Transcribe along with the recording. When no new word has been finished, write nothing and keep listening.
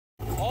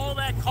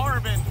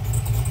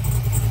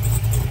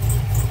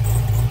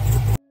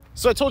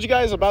So I told you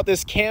guys about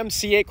this cam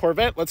C8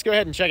 Corvette. Let's go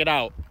ahead and check it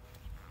out.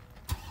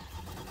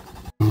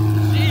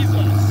 Jesus.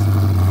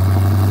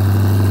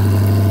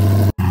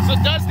 So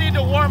it does need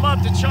to warm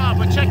up to chop,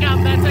 but check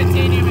out that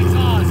titanium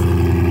exhaust.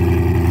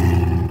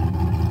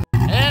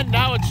 And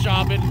now it's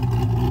chopping.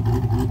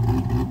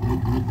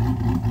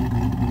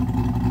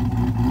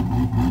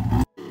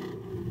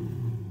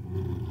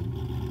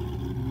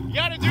 You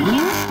gotta do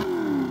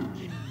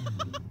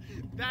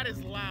that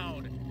is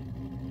loud.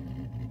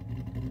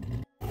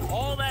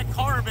 All that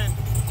carbon.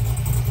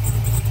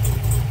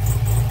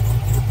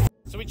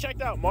 So we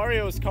checked out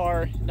Mario's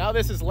car. Now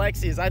this is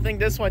Lexi's. I think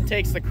this one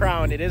takes the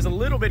crown. It is a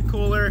little bit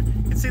cooler.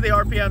 You can see the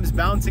RPMs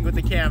bouncing with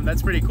the cam.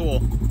 That's pretty cool.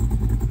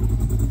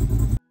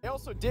 They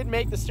also did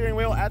make the steering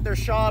wheel at their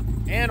shop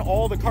and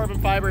all the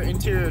carbon fiber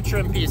interior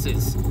trim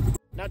pieces.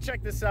 Now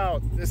check this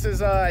out. This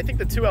is I think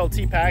the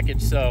 2LT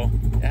package, so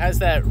it has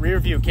that rear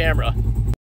view camera.